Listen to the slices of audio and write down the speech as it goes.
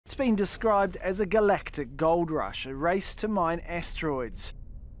It's been described as a galactic gold rush, a race to mine asteroids.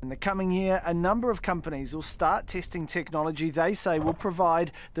 In the coming year, a number of companies will start testing technology they say will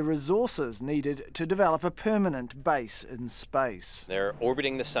provide the resources needed to develop a permanent base in space. They're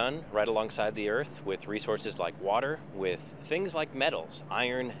orbiting the sun right alongside the Earth with resources like water, with things like metals,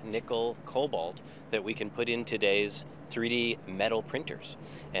 iron, nickel, cobalt, that we can put in today's 3D metal printers,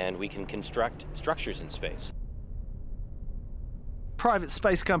 and we can construct structures in space. Private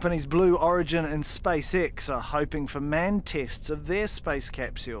space companies Blue Origin and SpaceX are hoping for manned tests of their space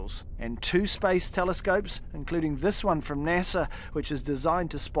capsules. And 2 space telescopes, including this one from NASA, which is designed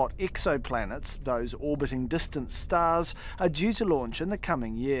to spot exoplanets, those orbiting distant stars, are due to launch in the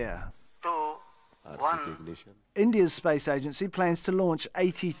coming year. 2, 1. India's space agency plans to launch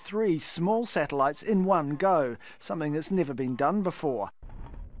 83 small satellites in one go, something that's never been done before.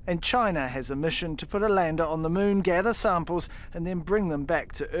 And China has a mission to put a lander on the moon, gather samples, and then bring them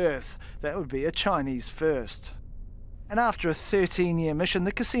back to Earth. That would be a Chinese first. And after a 13-year mission,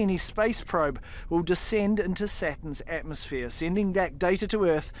 the Cassini space probe will descend into Saturn's atmosphere, sending back data to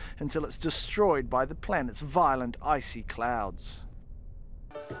Earth until it's destroyed by the planet's violent icy clouds.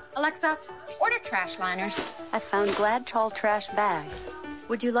 Alexa, order trash liners. I found Glad Trawl trash bags.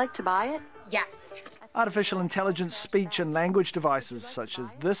 Would you like to buy it? Yes. Artificial intelligence speech and language devices, such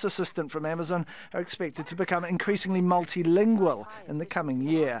as this assistant from Amazon, are expected to become increasingly multilingual in the coming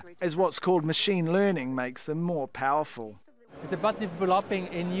year, as what's called machine learning makes them more powerful. It's about developing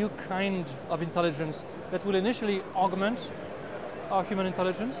a new kind of intelligence that will initially augment our human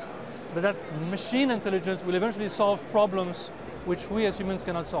intelligence, but that machine intelligence will eventually solve problems which we as humans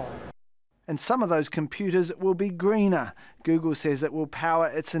cannot solve. And some of those computers will be greener. Google says it will power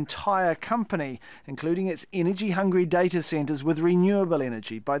its entire company, including its energy-hungry data centers, with renewable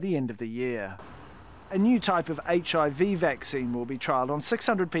energy by the end of the year. A new type of HIV vaccine will be trialled on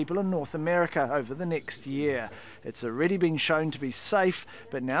 600 people in North America over the next year. It's already been shown to be safe,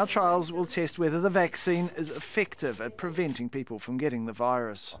 but now trials will test whether the vaccine is effective at preventing people from getting the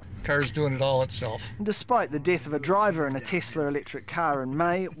virus. The car's doing it all itself. And despite the death of a driver in a Tesla electric car in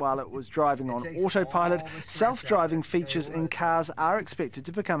May while it was driving on autopilot, self-driving features in cars are expected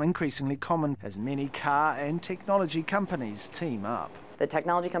to become increasingly common as many car and technology companies team up. The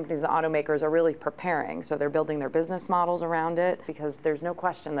technology companies, the automakers, are really preparing, so they're building their business models around it because there's no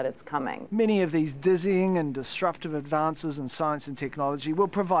question that it's coming. Many of these dizzying and disruptive advances in science and technology will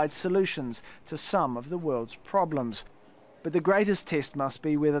provide solutions to some of the world's problems. But the greatest test must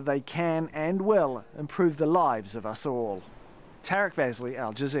be whether they can and will improve the lives of us all. Tarek, Bazley,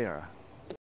 Al Jazeera.